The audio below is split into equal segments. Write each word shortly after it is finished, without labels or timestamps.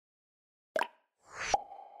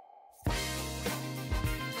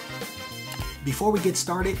Before we get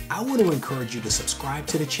started, I want to encourage you to subscribe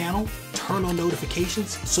to the channel, turn on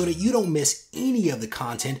notifications so that you don't miss any of the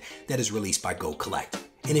content that is released by GoCollect.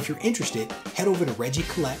 And if you're interested, head over to Regie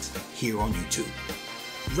Collects here on YouTube.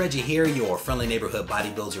 Regie here, your friendly neighborhood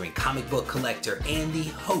bodybuilder and comic book collector and the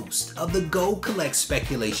host of the GoCollect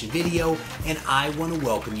speculation video, and I want to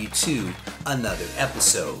welcome you to another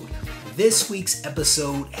episode. This week's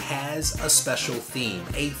episode has a special theme,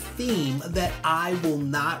 a theme that I will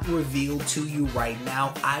not reveal to you right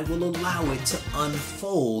now. I will allow it to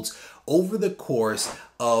unfold over the course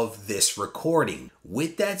of this recording.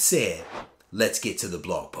 With that said, let's get to the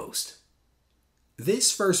blog post.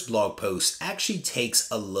 This first blog post actually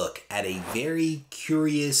takes a look at a very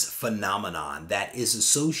curious phenomenon that is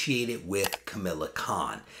associated with Kamala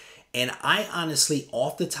Khan. And I honestly,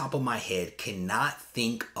 off the top of my head, cannot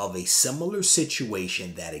think of a similar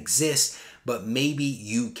situation that exists, but maybe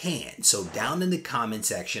you can. So down in the comment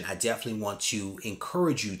section, I definitely want to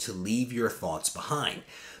encourage you to leave your thoughts behind.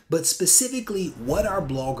 But specifically, what our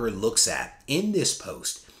blogger looks at in this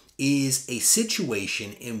post is a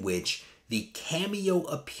situation in which the cameo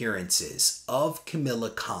appearances of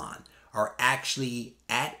Kamala Khan are actually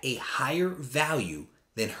at a higher value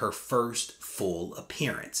than her first full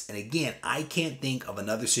appearance. And again, I can't think of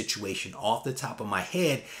another situation off the top of my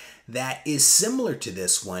head that is similar to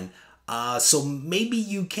this one, so maybe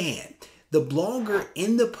you can. The blogger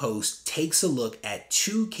in the post takes a look at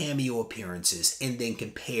two cameo appearances and then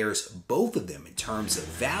compares both of them in terms of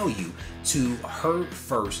value to her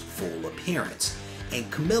first full appearance. And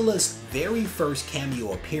Kamila's very first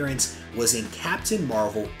cameo appearance was in Captain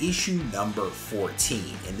Marvel issue number 14,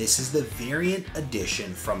 and this is the variant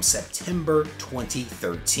edition from September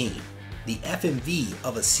 2013. The FMV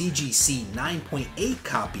of a CGC 9.8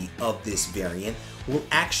 copy of this variant will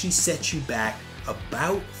actually set you back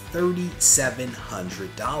about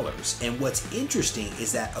 $3,700. And what's interesting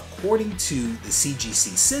is that according to the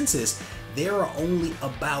CGC census, there are only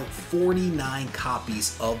about 49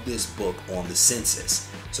 copies of this book on the census.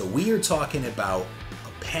 So we are talking about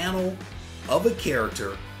a panel of a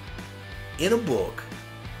character in a book,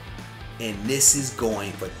 and this is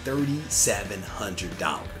going for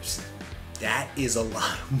 $3,700. That is a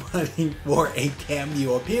lot of money for a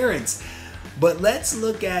cameo appearance. But let's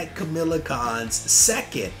look at Kamala Khan's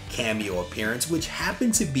second cameo appearance, which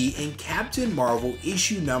happened to be in Captain Marvel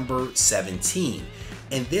issue number 17.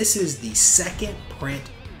 And this is the second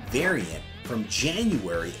print variant from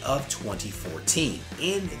January of 2014.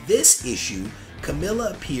 In this issue,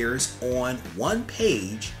 Kamala appears on one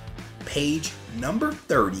page, page number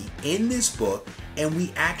 30 in this book, and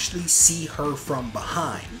we actually see her from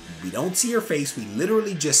behind. We don't see her face, we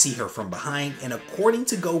literally just see her from behind. And according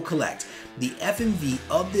to GoCollect, the FMV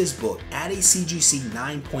of this book at a CGC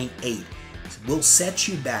 9.8 will set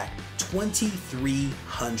you back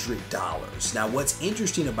 $2,300. Now, what's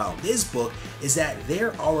interesting about this book is that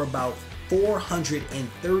there are about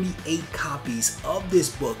 438 copies of this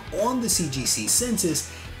book on the CGC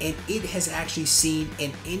census, and it has actually seen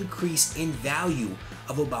an increase in value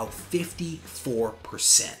of about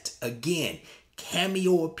 54%. Again,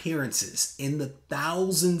 cameo appearances in the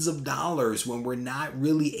thousands of dollars when we're not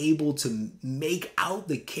really able to make out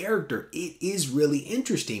the character. It is really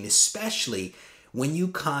interesting, especially when you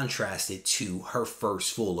contrast it to her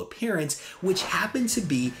first full appearance, which happened to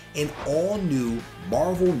be an all-new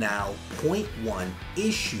Marvel Now .1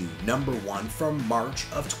 issue number 1 from March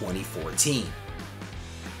of 2014.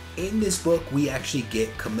 In this book, we actually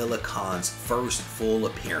get Kamala Khan's first full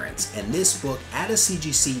appearance, and this book at a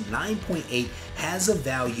CGC 9.8 has a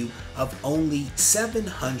value of only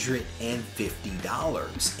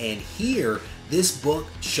 $750. And here, this book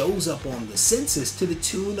shows up on the census to the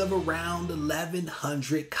tune of around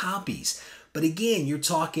 1,100 copies. But again, you're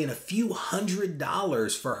talking a few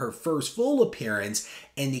 $100s for her first full appearance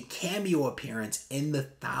and the cameo appearance in the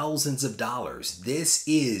thousands of dollars. This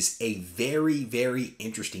is a very, very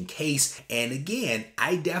interesting case. And again,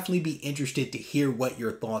 I'd definitely be interested to hear what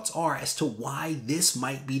your thoughts are as to why this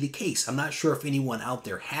might be the case. I'm not sure if anyone out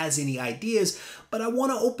there has any ideas, but I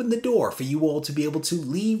want to open the door for you all to be able to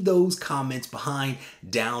leave those comments behind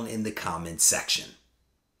down in the comments section.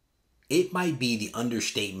 It might be the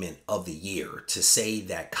understatement of the year to say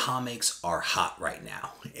that comics are hot right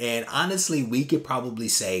now. And honestly, we could probably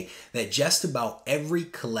say that just about every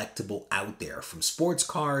collectible out there, from sports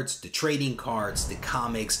cards to trading cards to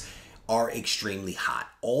comics, are extremely hot.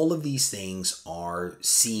 All of these things are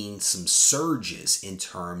seeing some surges in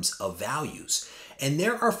terms of values. And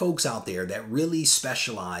there are folks out there that really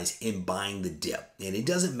specialize in buying the dip. And it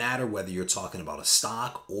doesn't matter whether you're talking about a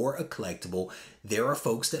stock or a collectible, there are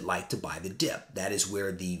folks that like to buy the dip. That is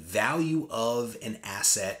where the value of an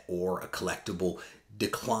asset or a collectible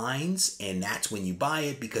declines, and that's when you buy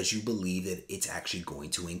it because you believe that it's actually going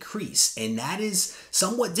to increase. And that is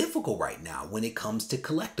somewhat difficult right now when it comes to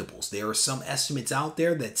collectibles. There are some estimates out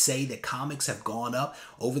there that say that comics have gone up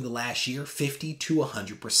over the last year 50 to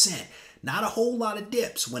 100%. Not a whole lot of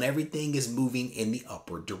dips when everything is moving in the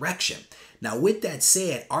upward direction. Now, with that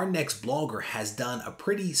said, our next blogger has done a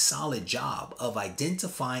pretty solid job of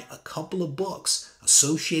identifying a couple of books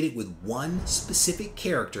associated with one specific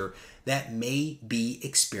character that may be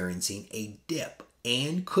experiencing a dip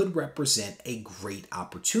and could represent a great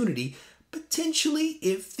opportunity, potentially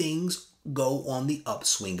if things go on the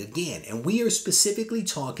upswing again. And we are specifically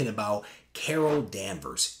talking about Carol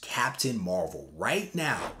Danvers, Captain Marvel. Right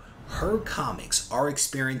now, her comics are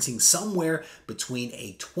experiencing somewhere between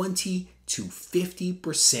a 20 to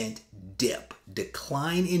 50%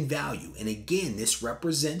 decline in value. And again, this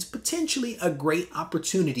represents potentially a great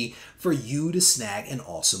opportunity for you to snag an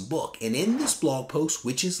awesome book. And in this blog post,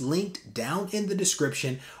 which is linked down in the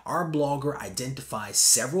description, our blogger identifies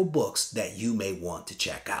several books that you may want to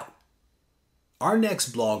check out. Our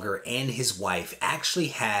next blogger and his wife actually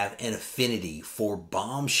have an affinity for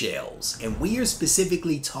bombshells, and we are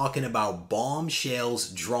specifically talking about bombshells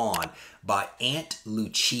drawn by Aunt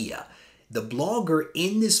Lucia. The blogger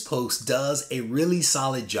in this post does a really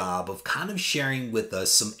solid job of kind of sharing with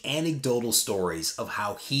us some anecdotal stories of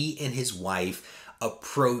how he and his wife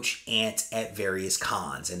approach Ant at various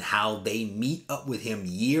cons and how they meet up with him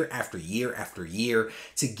year after year after year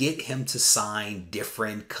to get him to sign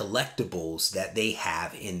different collectibles that they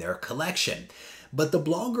have in their collection. But the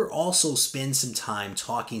blogger also spends some time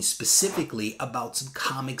talking specifically about some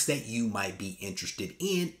comics that you might be interested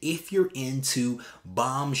in if you're into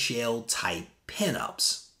bombshell type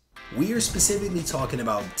pinups. We are specifically talking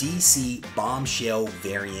about DC bombshell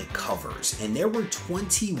variant covers, and there were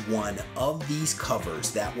 21 of these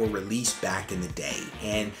covers that were released back in the day,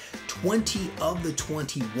 and 20 of the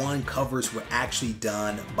 21 covers were actually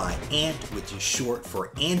done by Ant, which is short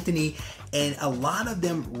for Anthony, and a lot of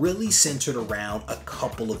them really centered around a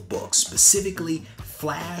couple of books, specifically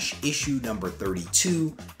Flash issue number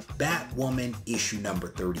 32, Batwoman issue number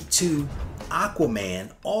 32,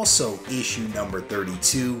 Aquaman also issue number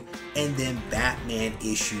 32, and then Batman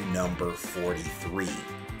issue number 43.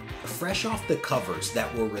 Fresh off the covers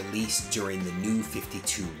that were released during the New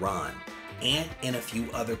 52 run, Ant and a few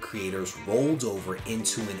other creators rolled over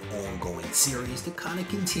into an ongoing series to kind of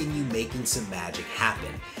continue making some magic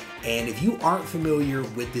happen. And if you aren't familiar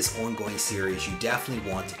with this ongoing series, you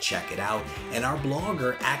definitely want to check it out. And our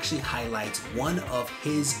blogger actually highlights one of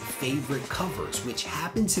his favorite covers, which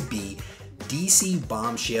happened to be DC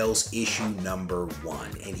Bombshells issue number 1.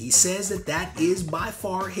 And he says that that is by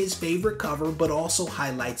far his favorite cover, but also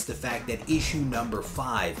highlights the fact that issue number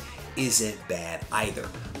 5 isn't bad either.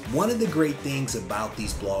 One of the great things about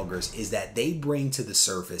these bloggers is that they bring to the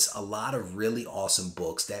surface a lot of really awesome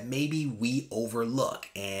books that maybe we overlook,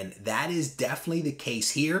 and that is definitely the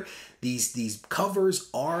case here. These covers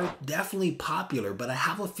are definitely popular, but I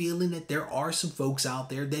have a feeling that there are some folks out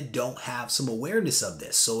there that don't have some awareness of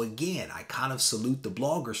this. So again, I kind of salute the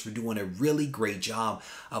bloggers for doing a really great job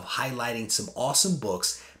of highlighting some awesome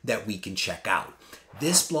books that we can check out.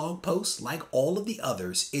 This blog post, like all of the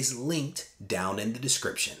others, is linked down in the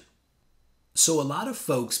description. So a lot of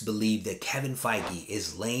folks believe that Kevin Feige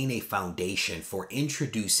is laying a foundation for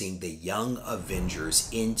introducing the Young Avengers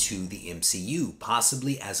into the MCU,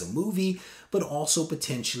 possibly as a movie, but also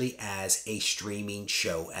potentially as a streaming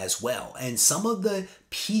show as well. And some of the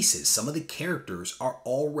pieces, some of the characters are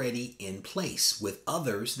already in place, with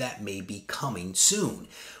others that may be coming soon.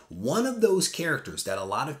 One of those characters that a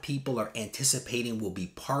lot of people are anticipating will be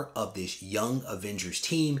part of this Young Avengers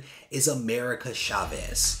team is America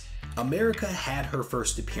Chavez. America had her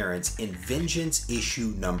first appearance in Vengeance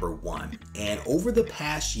issue number 1, and over the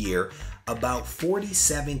past year, about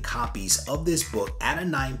 47 copies of this book at a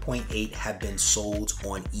 9.8 have been sold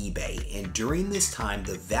on eBay, and during this time,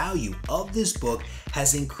 the value of this book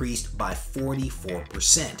has increased by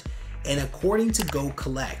 44%. And according to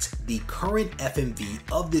GoCollect, the current FMV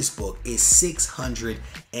of this book is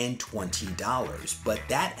 $620, but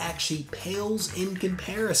that actually pales in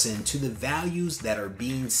comparison to the values that are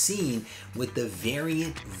being seen with the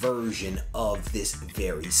variant version of this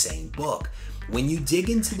very same book. When you dig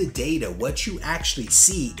into the data, what you actually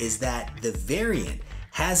see is that the variant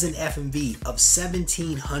has an FMV of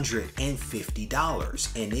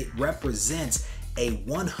 $1,750, and it represents a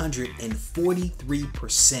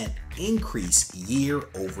 143% increase year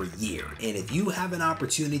over year. And if you have an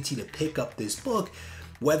opportunity to pick up this book,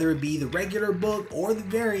 whether it be the regular book or the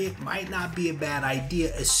variant, might not be a bad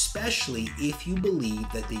idea, especially if you believe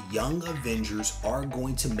that the Young Avengers are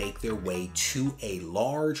going to make their way to a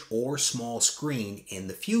large or small screen in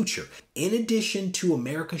the future. In addition to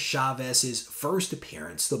America Chavez's first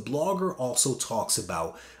appearance, the blogger also talks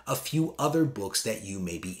about a few other books that you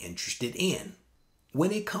may be interested in.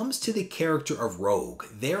 When it comes to the character of Rogue,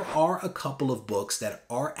 there are a couple of books that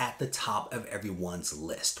are at the top of everyone's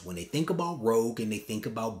list. When they think about Rogue and they think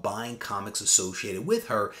about buying comics associated with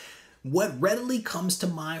her, what readily comes to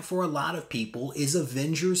mind for a lot of people is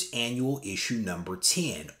Avengers Annual Issue number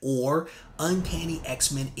 10 or Uncanny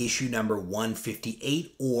X-Men Issue number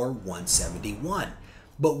 158 or 171.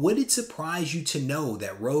 But would it surprise you to know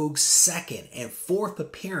that Rogue's second and fourth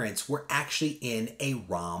appearance were actually in a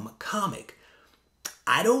ROM comic?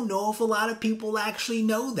 I don't know if a lot of people actually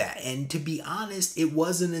know that, and to be honest, it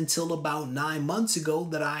wasn't until about 9 months ago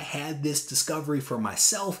that I had this discovery for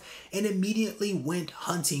myself and immediately went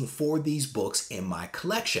hunting for these books in my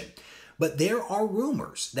collection. But there are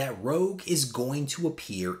rumors that Rogue is going to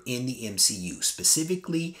appear in the MCU,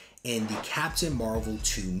 specifically in the Captain Marvel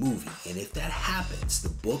 2 movie. And if that happens, the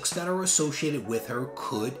books that are associated with her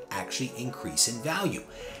could actually increase in value.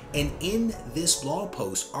 And in this blog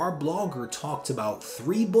post, our blogger talked about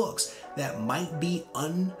 3 books that might be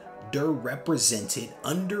underrepresented,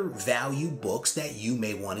 undervalued books that you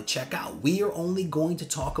may want to check out. We are only going to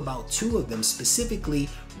talk about 2 of them, specifically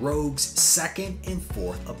Rogue's second and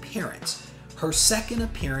fourth appearance. Her second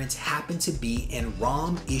appearance happened to be in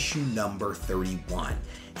ROM issue number 31.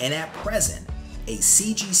 And at present, a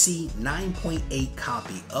CGC 9.8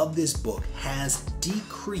 copy of this book has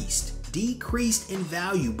decreased in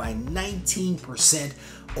value by 19%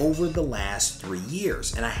 over the last 3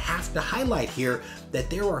 years. And I have to highlight here that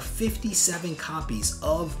there are 57 copies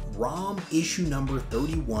of ROM issue number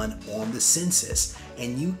 31 on the census,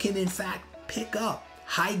 and you can in fact pick up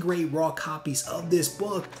high-grade raw copies of this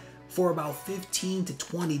book for about $15 to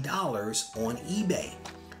 $20 on eBay.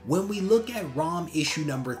 When we look at ROM issue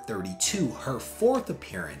number 32, her fourth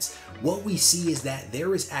appearance, what we see is that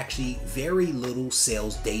there is actually very little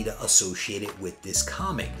sales data associated with this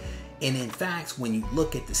comic. And in fact, when you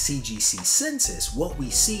look at the CGC census, what we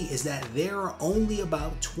see is that there are only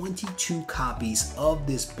about 22 copies of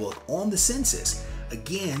this book on the census.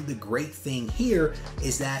 Again, the great thing here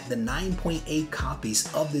is that the 9.8 copies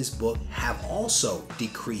of this book have also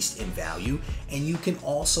decreased in value, and you can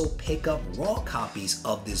also pick up raw copies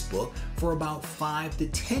of this book for about $5 to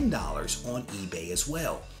 $10 on eBay as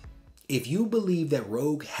well. If you believe that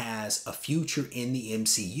Rogue has a future in the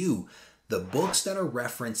MCU, the books that are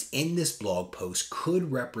referenced in this blog post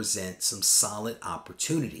could represent some solid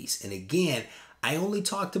opportunities. And again, I only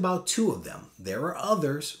talked about 2 of them. There are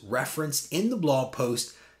others referenced in the blog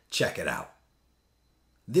post. Check it out.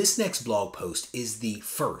 This next blog post is the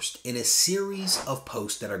first in a series of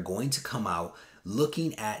posts that are going to come out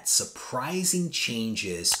looking at surprising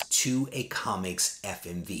changes to a comic's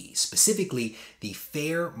FMV, specifically the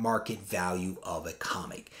fair market value of a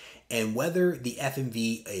comic. And whether the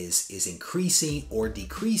FMV is increasing or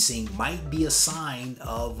decreasing might be a sign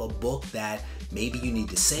of a book that maybe you need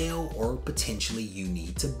to sell or potentially you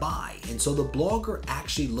need to buy. And so the blogger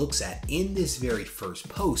actually looks at, in this very first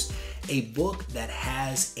post, a book that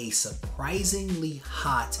has a surprisingly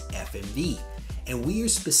hot FMV. And we are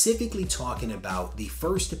specifically talking about the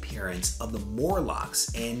first appearance of the Morlocks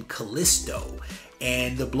and Callisto.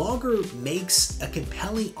 And the blogger makes a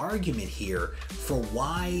compelling argument here for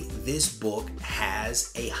why this book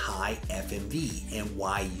has a high FMV and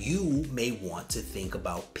why you may want to think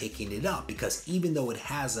about picking it up, because even though it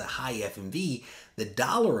has a high FMV, the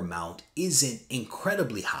dollar amount isn't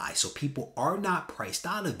incredibly high. So people are not priced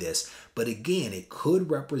out of this, but again, it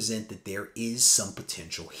could represent that there is some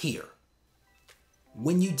potential here.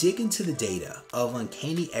 When you dig into the data of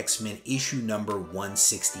Uncanny X-Men issue number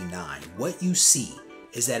 169, what you see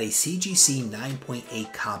is that a CGC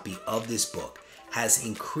 9.8 copy of this book has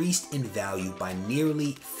increased in value by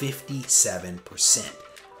nearly 57%.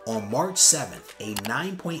 On March 7th, a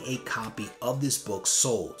 9.8 copy of this book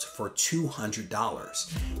sold for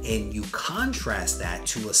 $200. And you contrast that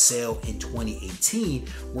to a sale in 2018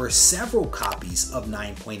 where several copies of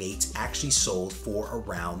 9.8s actually sold for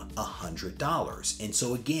around $100. And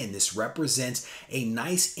so again, this represents a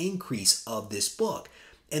nice increase of this book.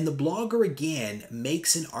 And the blogger again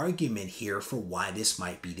makes an argument here for why this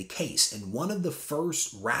might be the case. And one of the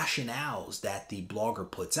first rationales that the blogger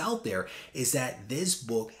puts out there is that this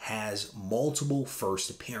book has multiple first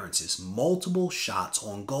appearances, multiple shots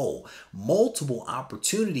on goal, multiple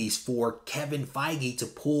opportunities for Kevin Feige to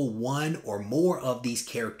pull one or more of these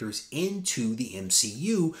characters into the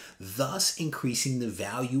MCU, thus increasing the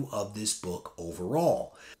value of this book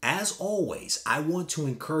overall. As always, I want to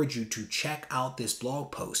encourage you to check out this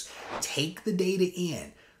blog post. Take the data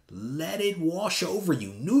in, let it wash over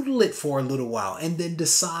you, noodle it for a little while, and then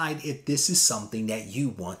decide if this is something that you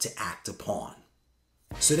want to act upon.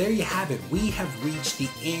 So there you have it. We have reached the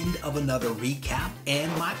end of another recap,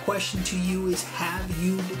 and my question to you is, have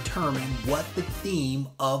you determined what the theme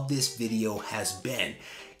of this video has been?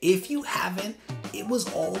 If you haven't, it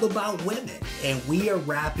was all about women, and we are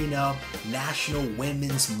wrapping up National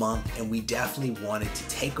Women's Month, and we definitely wanted to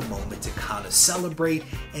take a moment to kind of celebrate.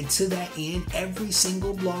 And to that end, every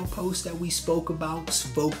single blog post that we spoke about was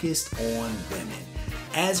focused on women.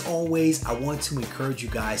 As always, I want to encourage you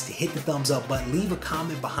guys to hit the thumbs up button, leave a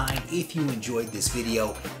comment behind if you enjoyed this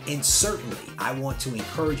video, and certainly I want to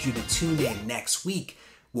encourage you to tune in next week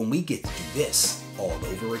when we get to do this all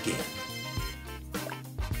over again.